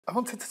I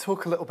wanted to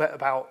talk a little bit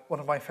about one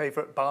of my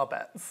favourite bar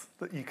bets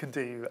that you can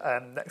do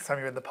next time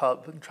you're in the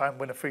pub and try and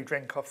win a free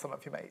drink off some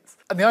of your mates.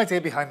 And the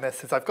idea behind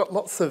this is I've got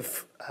lots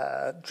of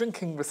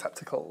drinking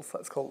receptacles,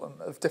 let's call them,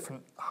 of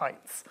different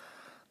heights.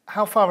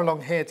 How far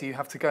along here do you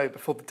have to go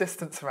before the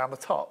distance around the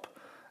top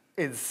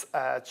is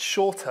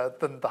shorter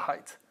than the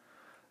height?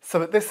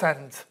 So at this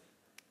end,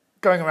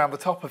 going around the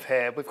top of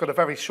here, we've got a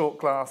very short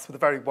glass with a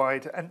very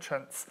wide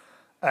entrance.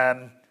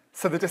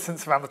 So the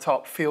distance around the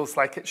top feels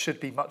like it should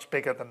be much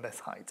bigger than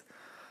this height.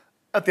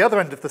 At the other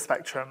end of the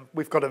spectrum,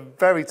 we've got a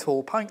very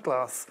tall pint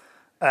glass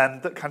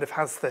that kind of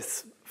has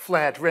this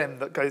flared rim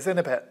that goes in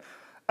a bit,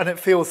 and it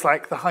feels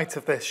like the height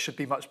of this should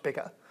be much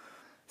bigger.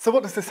 So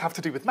what does this have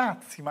to do with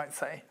maths, you might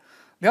say?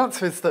 The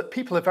answer is that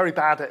people are very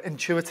bad at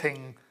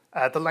intuiting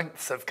the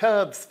lengths of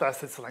curves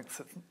versus the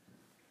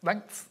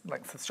lengths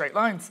of straight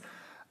lines.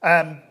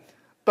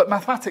 But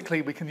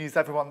mathematically, we can use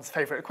everyone's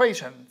favourite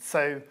equation.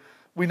 So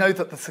we know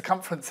that the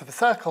circumference of a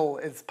circle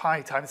is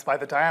pi times by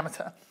the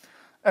diameter.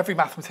 Every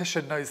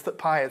mathematician knows that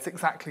pi is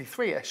exactly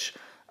 3-ish,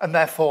 and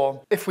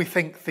therefore, if we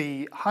think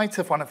the height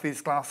of one of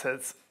these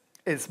glasses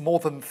is more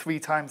than 3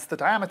 times the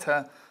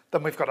diameter,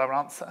 then we've got our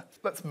answer.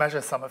 Let's measure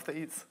some of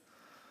these.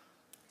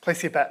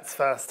 Place your bets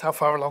first. How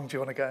far along do you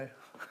want to go?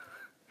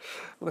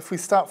 Well, if we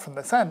start from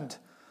this end,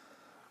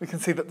 we can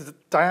see that the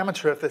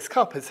diameter of this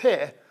cup is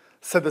here,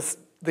 so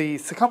the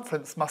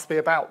circumference must be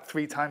about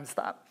 3 times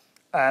that.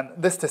 And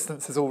this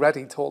distance is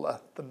already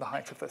taller than the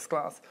height of this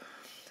glass.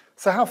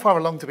 So how far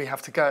along do we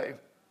have to go?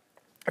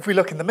 If we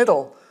look in the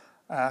middle,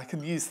 I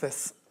can use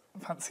this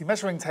fancy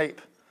measuring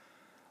tape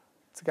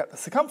to get the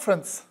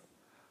circumference.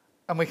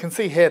 And we can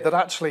see here that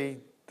actually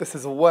this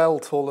is well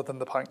taller than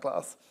the pint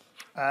glass.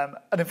 And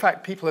in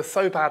fact, people are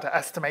so bad at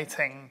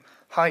estimating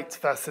height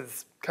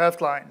versus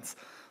curved lines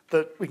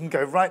that we can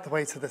go right the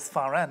way to this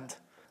far end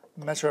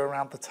and measure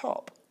around the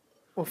top.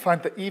 We'll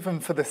find that even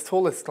for this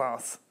tallest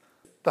glass,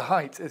 the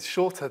height is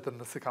shorter than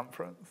the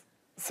circumference.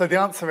 So the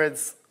answer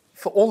is,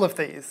 for all of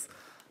these,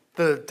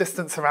 the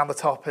distance around the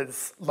top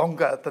is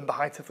longer than the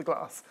height of the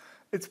glass.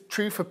 It's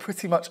true for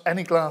pretty much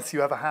any glass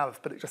you ever have,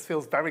 but it just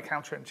feels very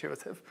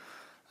counterintuitive.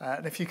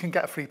 And if you can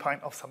get a free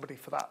pint off somebody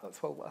for that,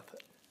 that's well worth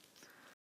it.